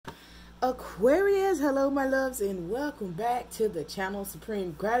Aquarius, hello my loves, and welcome back to the channel.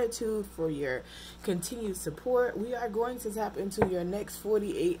 Supreme gratitude for your continued support. We are going to tap into your next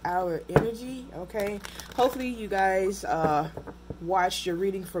 48-hour energy, okay? Hopefully you guys watched your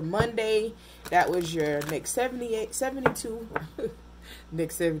reading for Monday. That was your next 72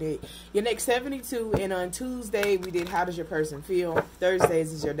 next 78, your next 72, and on Tuesday we did how does your person feel.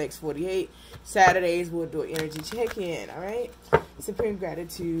 Thursdays is your next 48. Saturdays we'll do an energy check-in. All right, supreme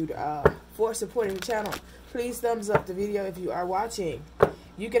gratitude for supporting the channel. Please thumbs up the video if you are watching.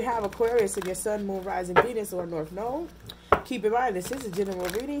 You can have Aquarius in your sun, moon, rising, Venus, or north node. Keep in mind this is a general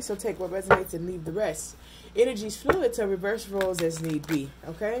reading, so take what resonates and leave the rest. Energy's fluid, so reverse roles as need be.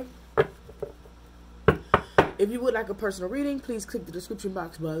 Okay, if you would like a personal reading, please click the description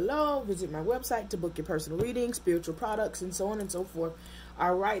box below. Visit my website to book your personal reading. Spiritual products and so on and so forth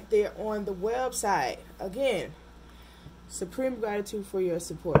are right there on the website. Again, supreme gratitude for your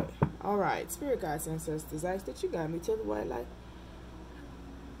support. All right, spirit guides, ancestors, I ask that you guide me to the white light.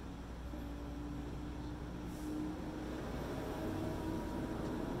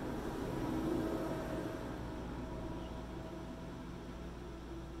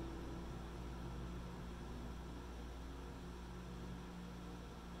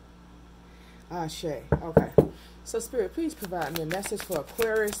 Ashe. Okay. So, Spirit, please provide me a message for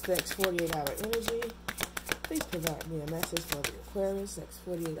Aquarius next 48-hour energy. Please provide me a message for the Aquarius next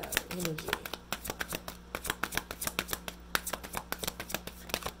 48-hour energy.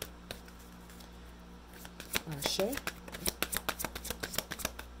 Ashe.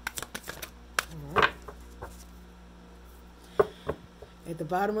 All right. At the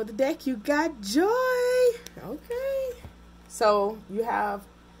bottom of the deck, you got joy. Okay. So, you have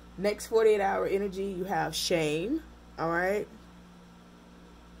next 48-hour energy, you have shame, all right?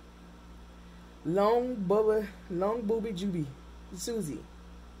 Long booby Juby, Susie.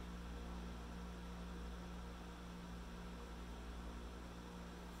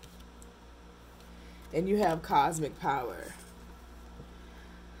 And you have cosmic power.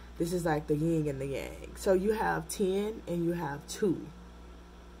 This is like the yin and the yang. So you have 10 and you have 2.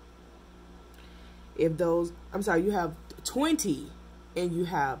 If those, I'm sorry, you have 20 and you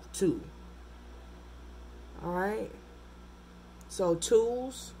have 2. All right, so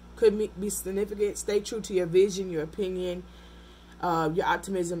tools could be significant. Stay true to your vision, your opinion. Your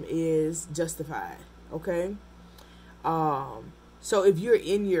optimism is justified. Okay, so if you're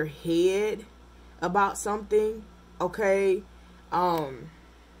in your head about something, okay,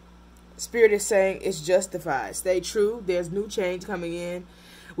 Spirit is saying it's justified. Stay true. There's new change coming in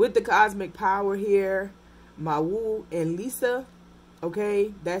with the cosmic power here. Mawu and Lisa.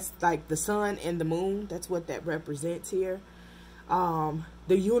 Okay, that's like the sun and the moon. That's what that represents here. The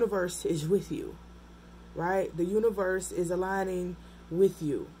universe is with you, right? The universe is aligning with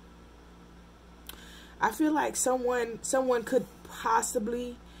you. I feel like someone could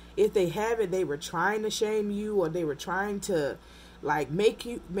possibly, if they haven't, they were trying to shame you, or they were trying to like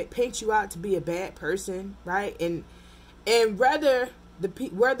paint you out to be a bad person, right? And whether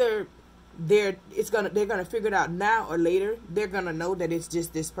they're gonna figure it out now or later, they're gonna know that it's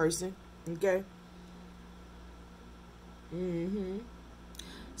just this person. Okay.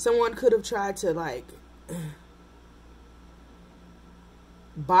 Someone could have tried to like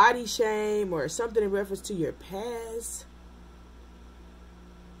body shame or something in reference to your past.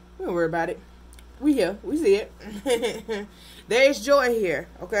 Don't worry about it. We here. We see it. There is joy here.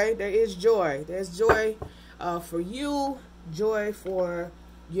 Okay. There is joy. There's joy for you. Joy for,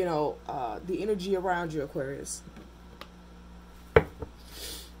 you know, the energy around you, Aquarius.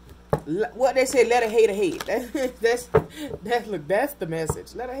 What they say, let a hater hate. That's the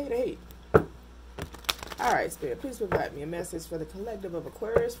message. Let a hater hate. All right, Spirit, please provide me a message for the collective of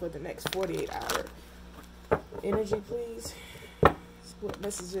Aquarius for the next 48-hour energy, please. What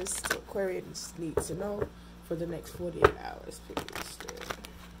messages Aquarius needs to know for the next 48 hours, please, Spirit.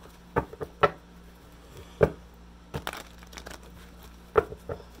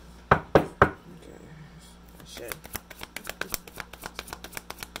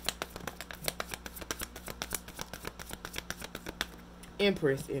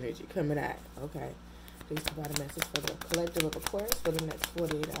 Empress energy coming out. Okay. Please provide a message for the collective of Aquarius for the next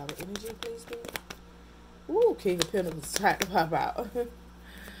 48-hour energy, please, Spirit. Ooh, King of Pentacles trying to pop out.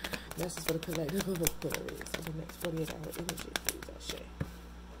 Message for the collective of Aquarius for the next 48-hour energy, please. Ashe.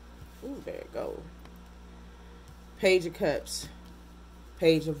 Ooh, there you go. Page of Cups.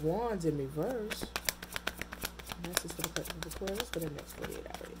 Page of Wands in reverse. Message for the collective of Aquarius for the next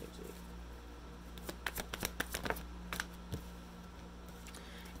 48-hour energy.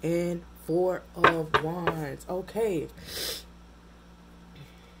 And Four of Wands. Okay.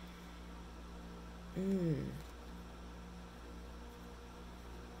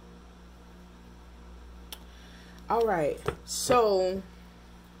 All right, so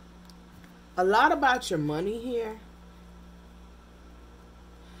a lot about your money here.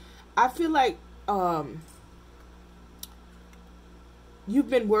 I feel like you've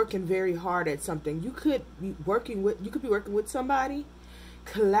been working very hard at something. You could be working with somebody,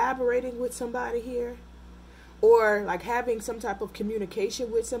 collaborating with somebody here, or like having some type of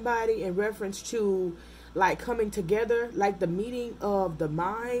communication with somebody in reference to like coming together, like the meeting of the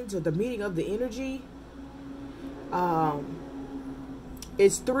minds or the meeting of the energy.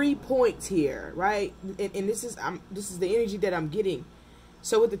 It's 3 points here, right? And this is the energy that I'm getting.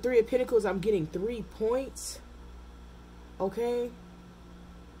 So with the Three of Pentacles, I'm getting 3 points. Okay.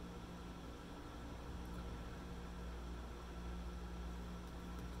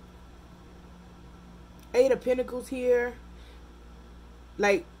 Eight of Pentacles here.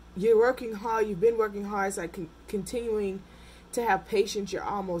 Like, you're working hard. You've been working hard. It's like continuing to have patience. You're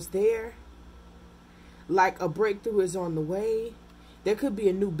almost there. Like a breakthrough is on the way. There could be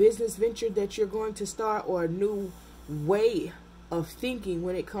a new business venture that you're going to start, or a new way of thinking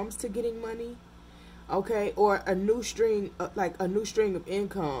when it comes to getting money. Okay, or a new string, like a new string of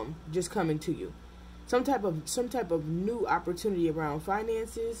income just coming to you. Some type of new opportunity around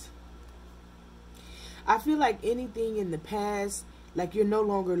finances. I feel like anything in the past, like you're no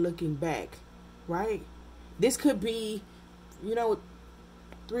longer looking back, right? This could be, you know,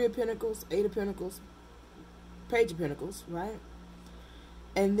 Three of Pentacles, Eight of Pentacles, Page of Pentacles, right?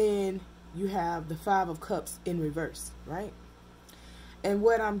 And then you have the Five of Cups in reverse, right? And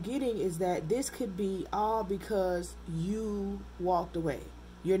what I'm getting is that this could be all because you walked away.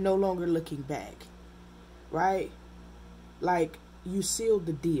 You're no longer looking back, right? Like you sealed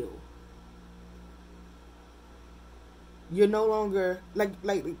the deal. You're no longer, like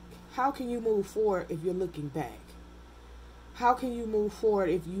how can you move forward if you're looking back? How can you move forward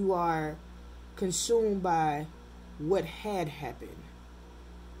if you are consumed by what had happened,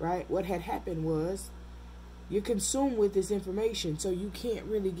 right? What had happened was you're consumed with this information, so you can't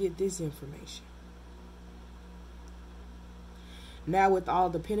really get this information. Now with all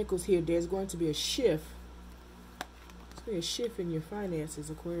the pentacles here, there's going to be a shift. There's going to be a shift in your finances,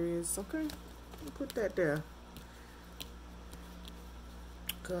 Aquarius. Okay, let me put that there.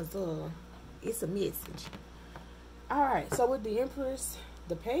 Because it's a message. Alright, so with the Empress,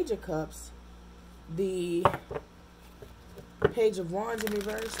 the Page of Cups, the Page of Wands in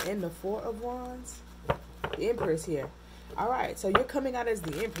reverse, and the Four of Wands, the Empress here. Alright, so you're coming out as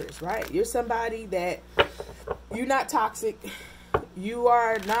the Empress, right? You're somebody that, you're not toxic. You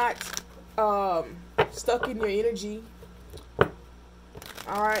are not stuck in your energy.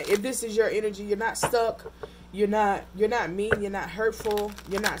 Alright, if this is your energy, you're not stuck. You're not mean, you're not hurtful,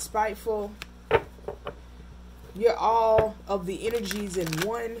 you're not spiteful. You're all of the energies in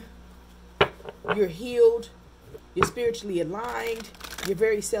one. You're healed. You're spiritually aligned. You're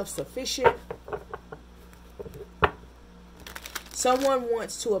very self-sufficient. Someone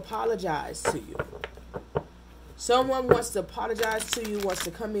wants to apologize to you. Someone wants to apologize to you, wants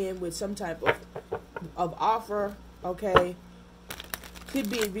to come in with some type of offer, okay? Could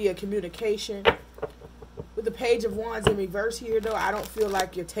be via communication. With the Page of Wands in reverse here, though, I don't feel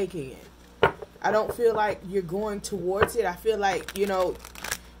like you're taking it. I don't feel like you're going towards it. I feel like, you know,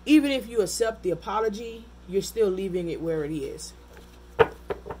 even if you accept the apology, you're still leaving it where it is.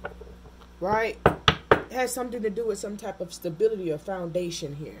 Right? It has something to do with some type of stability or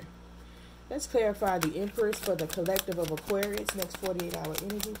foundation here. Let's clarify the Empress for the collective of Aquarius. Next 48-hour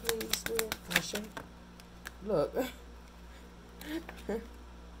energy, please. Ashe. Look.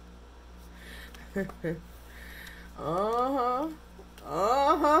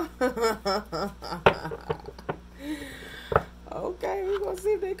 Okay, we're gonna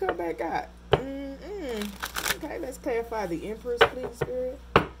see if they come back out. Okay, let's clarify the Empress, please, Spirit,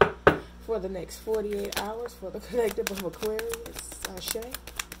 for the next 48 hours for the collective of Aquarius. Ashe.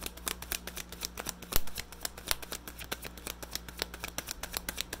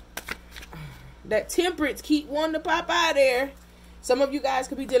 That Temperance keep wanting to pop out there. Some of you guys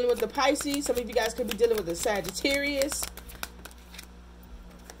could be dealing with the Pisces. Some of you guys could be dealing with the Sagittarius.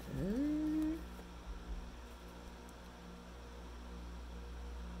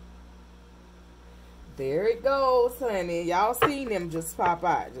 There it goes, honey. Y'all seen them just pop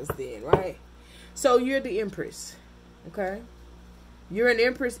out just then, right? So you're the Empress, okay? You're an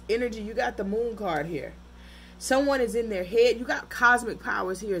Empress energy. You got the Moon card here. Someone is in their head. You got cosmic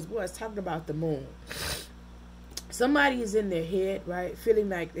powers here as well. It's talking about the Moon. Somebody is in their head, right? Feeling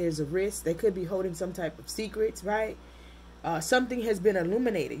like there's a risk. They could be holding some type of secrets, right? Something has been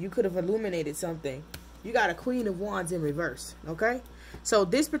illuminated. You could have illuminated something. You got a Queen of Wands in reverse, okay? So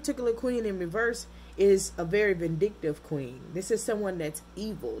this particular Queen in reverse is a very vindictive queen. This is someone that's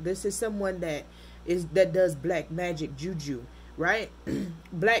evil. This is someone that does black magic, juju, right?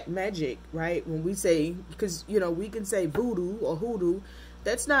 Black magic, right? When we say, because, you know, we can say voodoo or hoodoo,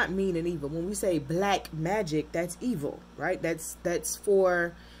 that's not mean and evil. When we say black magic, that's evil, right? That's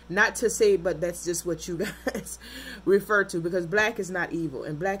for, not to say, but that's just what you guys refer to, because black is not evil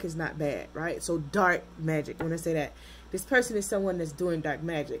and black is not bad, right? So dark magic, when I say that, this person is someone that's doing dark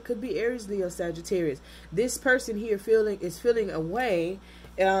magic. Could be Aries, Leo, Sagittarius. This person here is feeling a way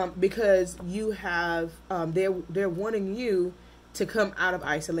because you have, they're wanting you to come out of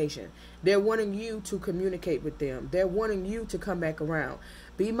isolation. They're wanting you to communicate with them. They're wanting you to come back around.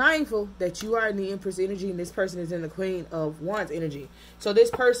 Be mindful that you are in the Empress energy and this person is in the Queen of Wands energy. So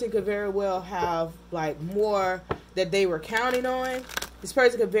this person could very well have like more that they were counting on. This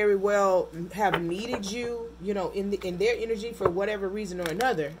person could very well have needed you, you know, in their energy for whatever reason or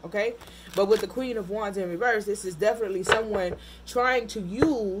another, okay? But with the Queen of Wands in reverse, this is definitely someone trying to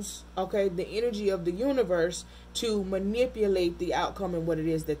use, okay, the energy of the universe to manipulate the outcome and what it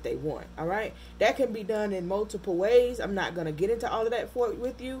is that they want, all right? That can be done in multiple ways. I'm not going to get into all of that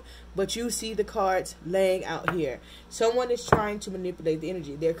with you, but you see the cards laying out here. Someone is trying to manipulate the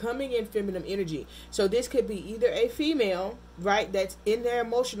energy. They're coming in feminine energy. So this could be either a female, right, that's in their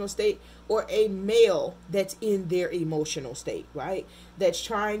emotional state, or a male that's in their emotional state, right, that's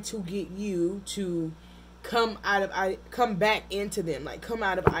trying to get you to come back into them, like come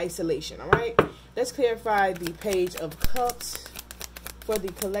out of isolation, all right? Let's clarify the Page of Cups for the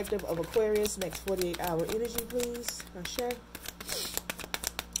collective of Aquarius. Next 48-hour energy, please. Ashe.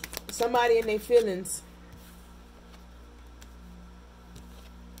 Somebody in their feelings.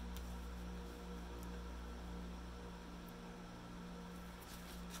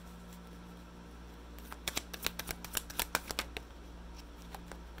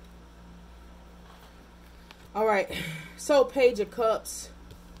 All right. So Page of Cups.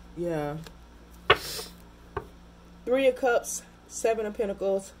 Yeah. 3 of Cups, 7 of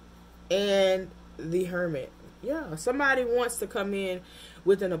Pentacles, and the Hermit. Yeah, somebody wants to come in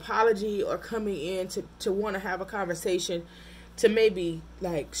with an apology or coming in to want to have a conversation to maybe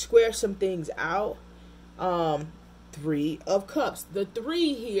like square some things out. 3 of Cups. The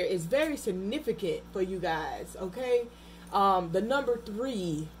 3 here is very significant for you guys, okay? The number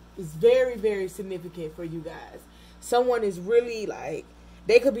 3 is very, very significant for you guys. Someone is really like,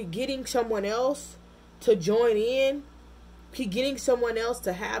 they could be getting someone else to join in, getting someone else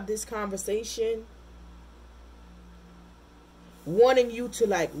to have this conversation, wanting you to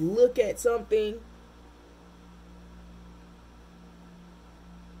like look at something,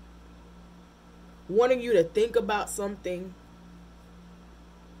 wanting you to think about something.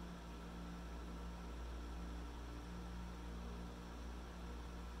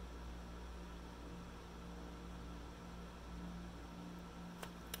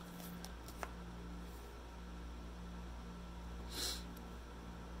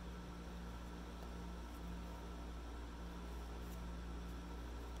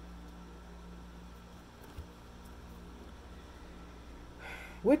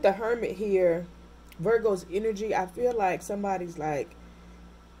 With the Hermit here, Virgo's energy, I feel like somebody is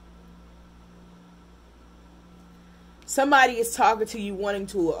talking to you, wanting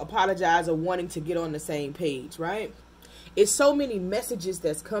to apologize or wanting to get on the same page, right? It's so many messages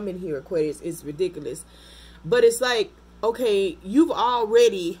that's coming here, Aquarius. It's ridiculous. But it's like, okay, you've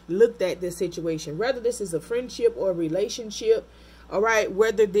already looked at this situation, whether this is a friendship or a relationship, all right,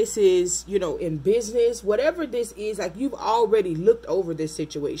 whether this is, you know, in business, whatever this is, like you've already looked over this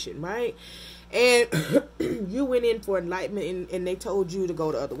situation, right? And you went in for enlightenment and they told you to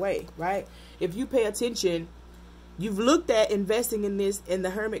go the other way, right? If you pay attention, you've looked at investing in this, and the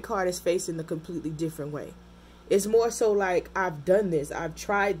Hermit card is facing a completely different way. It's more so like, I've done this, I've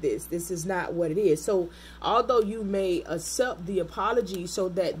tried this, this is not what it is. So although you may accept the apology so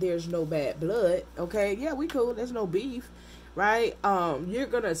that there's no bad blood, okay, yeah, we cool, there's no beef, right? You're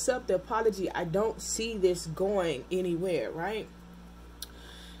gonna accept the apology. I don't see this going anywhere, right?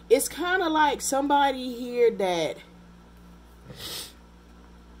 It's kind of like somebody here that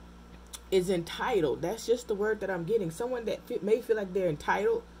is entitled. That's just the word that I'm getting. Someone that may feel like they're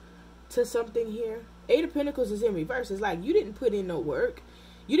entitled to something here. 8 of Pentacles is in reverse. It's like you didn't put in no work.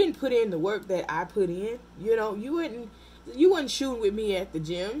 You didn't put in the work that I put in. You know, you wouldn't shoot with me at the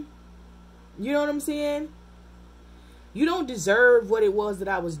gym. You know what I'm saying? You don't deserve what it was that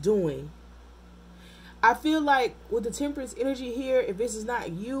I was doing. I feel like with the Temperance energy here, if this is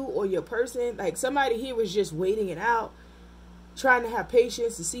not you or your person, like somebody here was just waiting it out. trying to have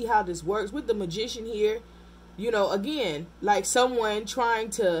patience to see how this works. With the Magician here, you know, again, like someone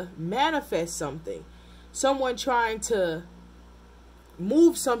trying to manifest something, someone trying to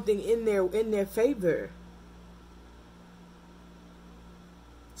move something in their favor,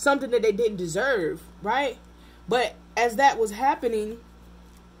 something that they didn't deserve, right? But as that was happening,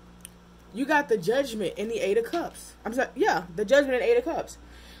 you got the Judgment and the Eight of Cups. I'm sorry, yeah, the Judgment and Eight of Cups.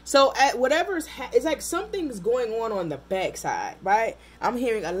 So at whatever's it's like something's going on the backside, right? I'm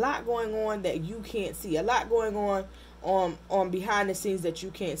hearing a lot going on that you can't see, a lot going on behind the scenes that you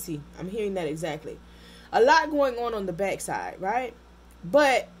can't see. I'm hearing that exactly. A lot going on the backside, right?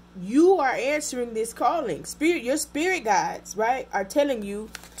 But you are answering this calling. Your spirit guides, right, are telling you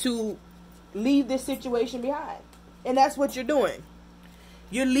to leave this situation behind. And that's what you're doing.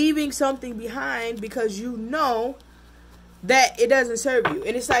 You're leaving something behind because you know that it doesn't serve you.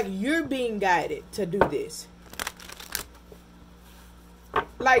 And it's like you're being guided to do this.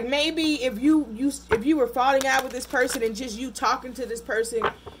 Like maybe if you were falling out with this person and just you talking to this person,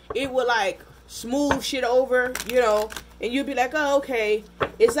 it would like smooth shit over, you know, and you'd be like, oh, okay.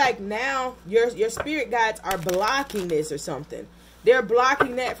 It's like now your spirit guides are blocking this or something. They're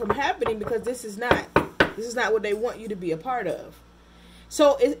blocking that from happening because this is not what they want you to be a part of.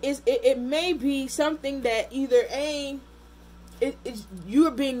 So it may be something that either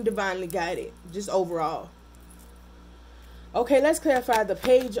you're being divinely guided, just overall. Okay, let's clarify the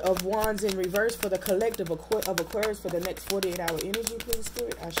Page of Wands in reverse for the collective of Aquarius for the next 48-hour energy, please,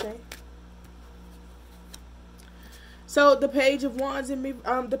 Spirit. Ashe. So the Page of Wands in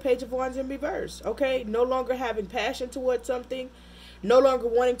reverse. Okay, no longer having passion towards something, no longer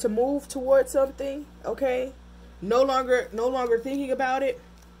wanting to move towards something. Okay, no longer thinking about it.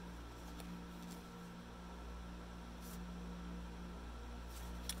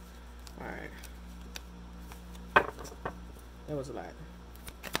 All right. That was a lot.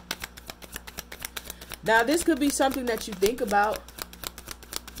 Now, this could be something that you think about.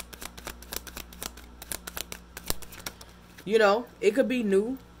 You know, it could be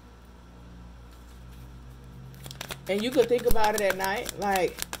new. And you could think about it at night.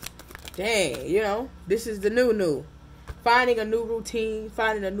 Like, dang, you know, this is the new. Finding a new routine.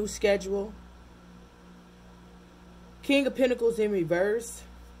 Finding a new schedule. King of Pentacles in reverse.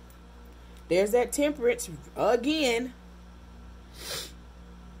 There's that Temperance again.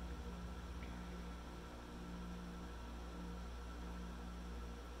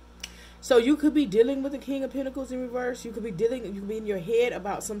 So you could be dealing with the King of Pentacles in reverse. You could be in your head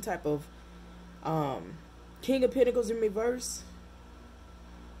about some type of King of Pentacles in reverse.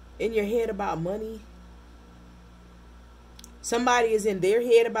 In your head about money. Somebody is in their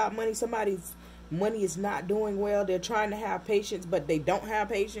head about money. Somebody's money is not doing well. They're trying to have patience, but they don't have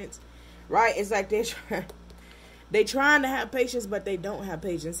patience. Right? It's like they're trying to have patience, but they don't have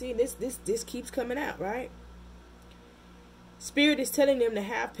patience. See, this keeps coming out, right? Spirit is telling them to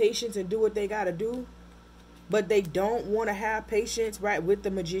have patience and do what they got to do, but they don't want to have patience, right, with the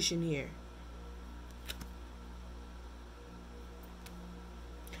Magician here.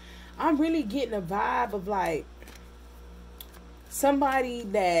 I'm really getting a vibe of like somebody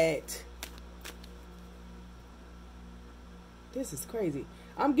that, this is crazy.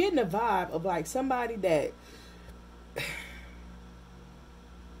 I'm getting a vibe of like somebody that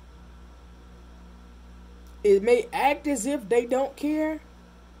it may act as if they don't care,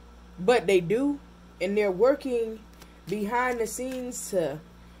 but they do. And they're working behind the scenes to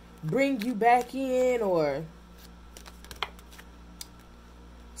bring you back in, or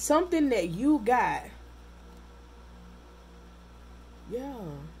something that you got. Yeah.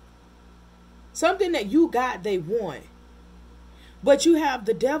 Something that you got they want. But you have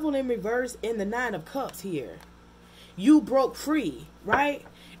the Devil in reverse and the Nine of Cups here. You broke free, right?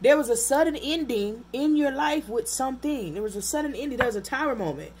 There was a sudden ending in your life with something. There was a sudden ending. There was a Tower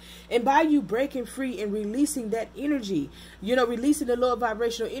moment. And by you breaking free and releasing that energy, you know, releasing the lower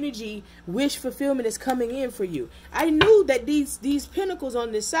vibrational energy, wish fulfillment is coming in for you. I knew that these pentacles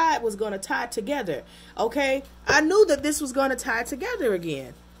on this side was going to tie together. Okay? I knew that this was going to tie together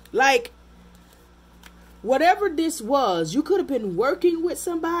again. Like, whatever this was, you could have been working with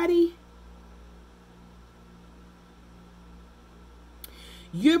somebody.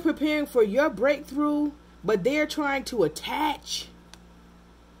 You're preparing for your breakthrough, but they're trying to attach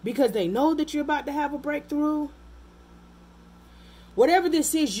because they know that you're about to have a breakthrough. Whatever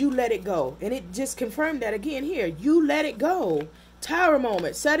this is, you let it go. And it just confirmed that again here. You let it go. Tower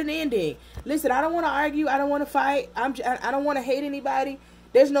moment, sudden ending. Listen, I don't want to argue. I don't want to fight. I don't want to hate anybody.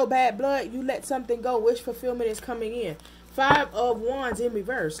 There's no bad blood. You let something go. Wish fulfillment is coming in. 5 of Wands in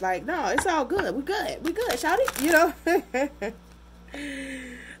reverse. Like, no, it's all good. We good. We good, shawty. You know?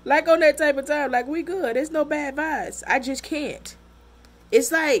 Like on that type of time, like we good. There's no bad vibes. I just can't.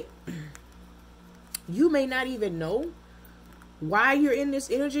 It's like you may not even know why you're in this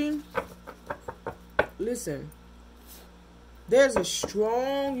energy. Listen, there's a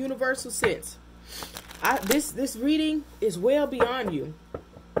strong universal sense. This reading is well beyond you,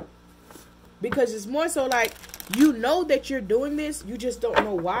 because it's more so like you know that you're doing this, you just don't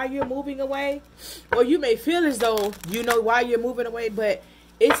know why you're moving away, or you may feel as though you know why you're moving away, but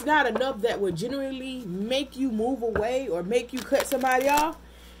it's not enough that would generally make you move away or make you cut somebody off.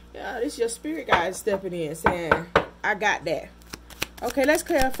 Yeah, this is your spirit guide stepping in saying, I got that. Okay, let's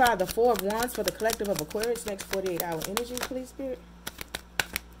clarify the Four of Wands for the collective of Aquarius. Next 48-hour energy, please, Spirit.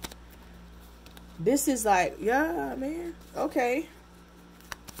 This is like, yeah, man. Okay.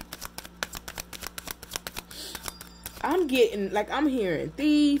 I'm getting, like, I'm hearing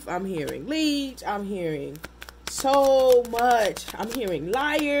thief. I'm hearing leech. I'm hearing so much. I'm hearing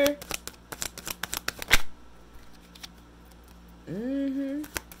liar. Mm-hmm.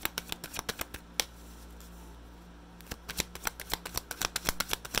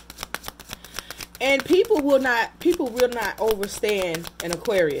 And people will not overstand an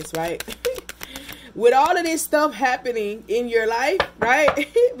Aquarius, right? With all of this stuff happening in your life, right?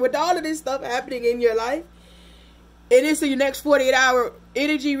 With all of this stuff happening in your life, and it's your next 48-hour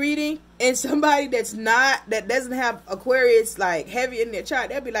energy reading, and somebody that doesn't have Aquarius like heavy in their chart,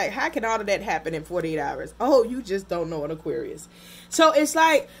 they'll be like, how can all of that happen in 48 hours? Oh, you just don't know an Aquarius. So it's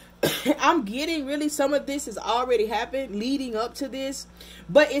like, I'm getting really some of this has already happened leading up to this,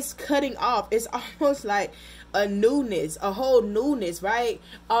 but it's cutting off. It's almost like a newness, a whole newness, right?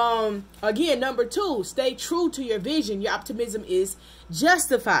 Again, number 2, stay true to your vision. Your optimism is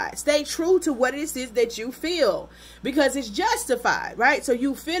justified. Stay true to what it is that you feel, because it's justified, right? So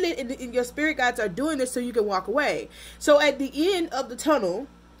you feel it, and your spirit guides are doing this so you can walk away. So at the end of the tunnel,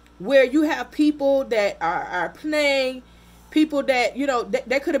 where you have people that are playing, people that, you know,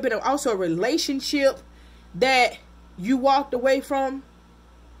 that could have been also a relationship that you walked away from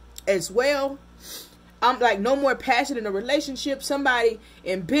as well. I'm like, no more passion in a relationship, somebody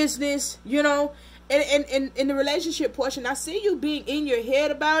in business, you know, and in the relationship portion, I see you being in your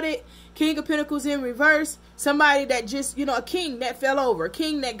head about it. King of Pentacles in reverse, somebody that just, you know, a king that fell over, a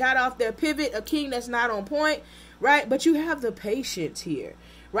king that got off their pivot, a king that's not on point, right? But you have the patience here,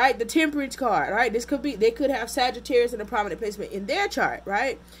 right? The Temperance card, right? This could be, they could have Sagittarius in a prominent placement in their chart,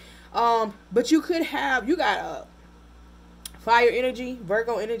 right? But you could have, you got fire energy,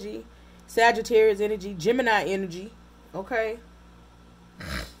 Virgo energy, Sagittarius energy, Gemini energy, okay?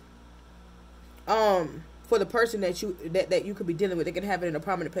 For the person that you could be dealing with, they can have it in a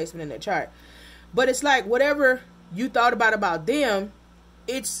prominent placement in their chart. But it's like whatever you thought about them,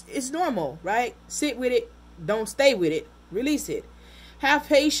 it's normal, right? Sit with it, don't stay with it, release it. Have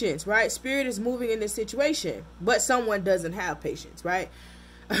patience, right? Spirit is moving in this situation, but someone doesn't have patience, right?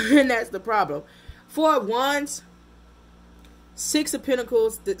 And that's the problem. 4 of Wands, 6 of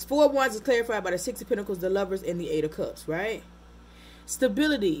Pentacles. The 4 of Wands is clarified by the 6 of Pentacles, the Lovers, and the 8 of Cups, right?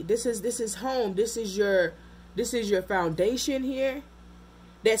 Stability. This is home. This is your foundation here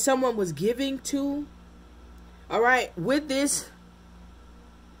that someone was giving to. All right, with this,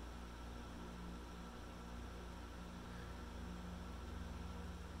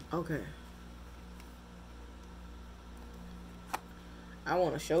 okay, I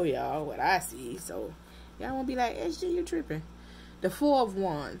want to show y'all what I see, so y'all won't be like, SG, you tripping. The 4 of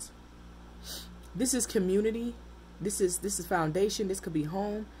Wands. This is community. This is foundation. This could be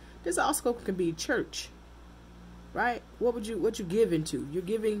home. This also can be church, right? What you give into? You're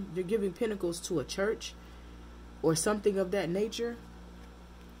giving pentacles to a church or something of that nature.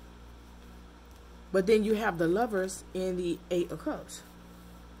 But then you have the Lovers and the 8 of Cups.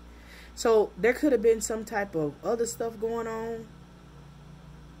 So there could have been some type of other stuff going on,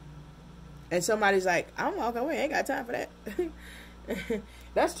 and somebody's like, I'm walking away. I ain't got time for that.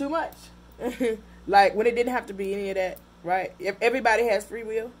 That's too much. Like, when it didn't have to be any of that, right? If everybody has free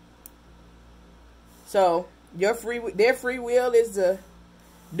will. So their free will is to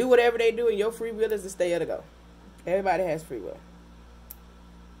do whatever they do, and your free will is to stay or to go. Everybody has free will.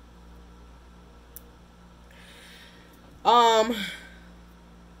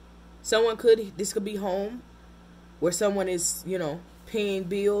 This could be home, where someone is, you know, paying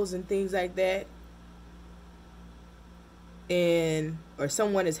bills and things like that, or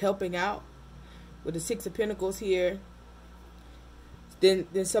someone is helping out with the 6 of Pentacles here. Then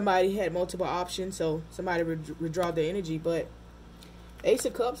somebody had multiple options, so somebody withdraw their energy. But Ace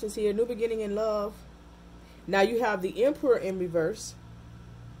of Cups is here, new beginning in love. Now you have the Emperor in reverse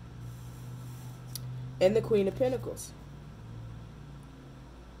and the Queen of Pentacles.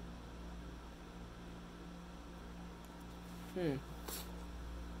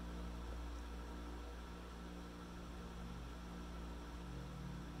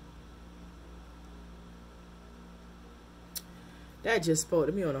 That just spoke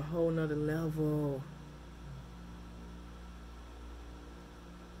to me on a whole nother level.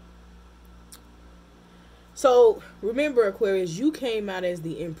 So, remember, Aquarius, you came out as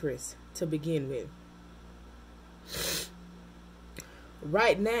the Empress to begin with.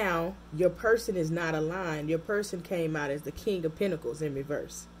 Right now, your person is not aligned. Your person came out as the King of Pentacles in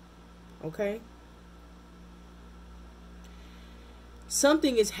reverse. Okay?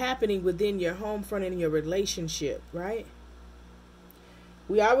 Something is happening within your home front and your relationship, right?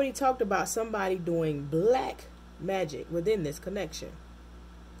 We already talked about somebody doing black magic within this connection.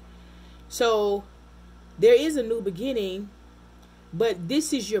 So, there is a new beginning, but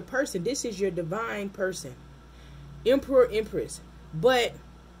this is your person. This is your divine person. Emperor, Empress. But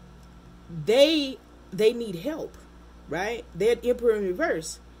they need help, right? They're Emperor in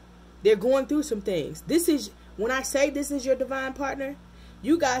reverse. They're going through some things. This is, when I say this is your divine partner,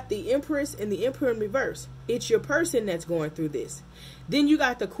 you got the Empress and the Emperor in reverse. It's your person that's going through this. Then you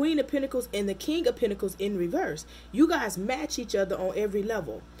got the Queen of Pentacles and the King of Pentacles in reverse. You guys match each other on every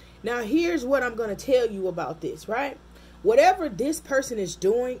level. Now, here's what I'm going to tell you about this, right? Whatever this person is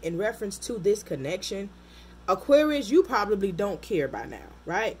doing in reference to this connection, Aquarius, you probably don't care by now,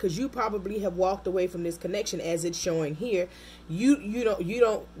 right? Because you probably have walked away from this connection as it's showing here. You're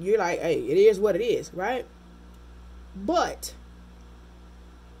like, hey, it is what it is, right? But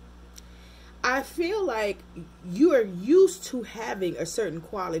I feel like you are used to having a certain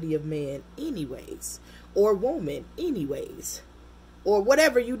quality of man anyways, or woman anyways, or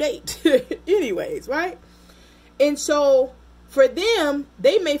whatever you date anyways, right? And so for them,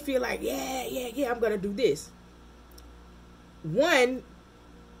 they may feel like, yeah, I'm going to do this. One,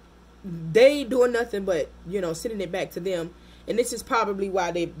 they doing nothing but, sending it back to them. And this is probably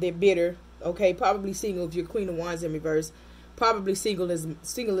why they're bitter, okay? Probably single if you're Queen of Wands in reverse. Probably single as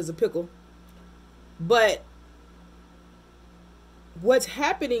a pickle. But what's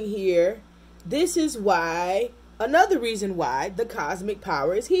happening here, this is why, another reason why the cosmic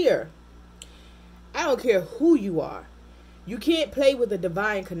power is here. I don't care who you are. You can't play with a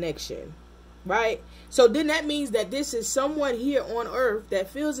divine connection, right? So then that means that this is someone here on earth that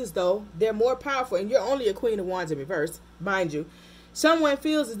feels as though they're more powerful. And you're only a Queen of Wands in reverse, mind you. Someone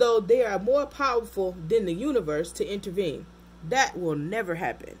feels as though they are more powerful than the universe to intervene. That will never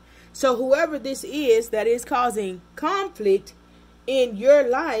happen. So whoever this is that is causing conflict in your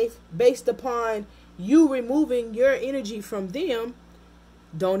life based upon you removing your energy from them,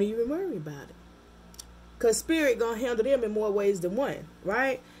 don't even worry about it. Because Spirit going to handle them in more ways than one,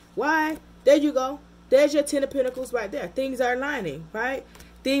 right? Why? There you go. There's your Ten of Pentacles right there. Things are aligning, right?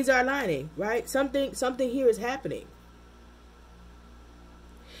 Things are aligning, right? Something here is happening.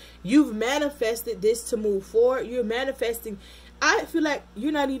 You've manifested this to move forward. You're manifesting. I feel like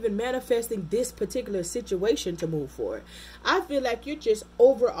you're not even manifesting this particular situation to move forward. I feel like you're just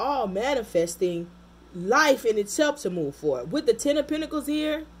overall manifesting life in itself to move forward. With the Ten of Pentacles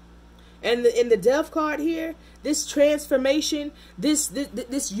here, and in the Death card here, this transformation, this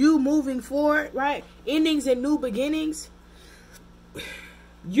you moving forward, right? Endings and new beginnings.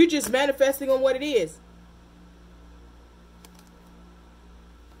 You're just manifesting on what it is.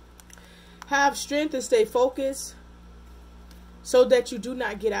 Have strength and stay focused so that you do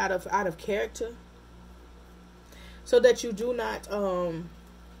not get out of character. So that you do not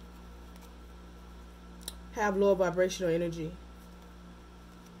have low vibrational energy.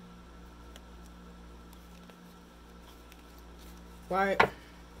 Right?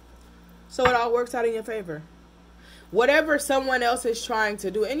 So it all works out in your favor. Whatever someone else is trying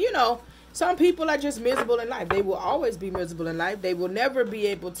to do. And some people are just miserable in life. They will always be miserable in life. They will never be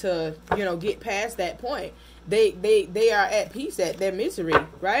able to, get past that point. They are at peace at their misery,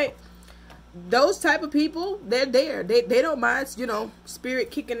 right? Those type of people, they're there. They don't mind,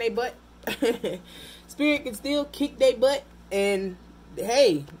 Spirit kicking their butt. Spirit can still kick their butt. And,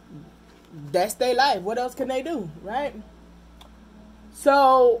 hey, that's their life. What else can they do, right?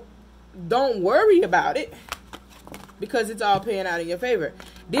 So, don't worry about it because it's all paying out in your favor.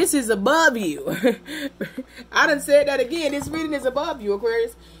 This is above you. I done said that again. This reading is above you,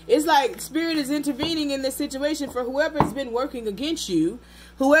 Aquarius. It's like Spirit is intervening in this situation for whoever's been working against you,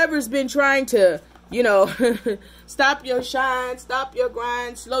 whoever's been trying to, stop your shine, stop your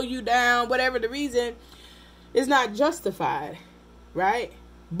grind, slow you down, whatever the reason, is not justified, right?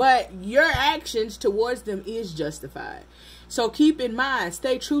 But your actions towards them is justified. So keep in mind,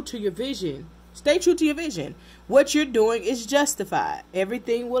 stay true to your vision, Stay true to your vision. What you're doing is justified.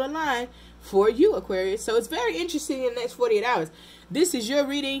 Everything will align for you, Aquarius. So it's very interesting in the next 48 hours. This is your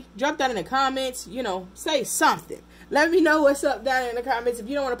reading. Drop down in the comments. You know, say something. Let me know what's up down in the comments. If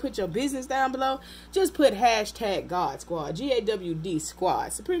you don't want to put your business down below, just put hashtag GAWD Squad. GAWD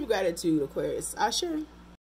Squad. Supreme gratitude, Aquarius. Ashe.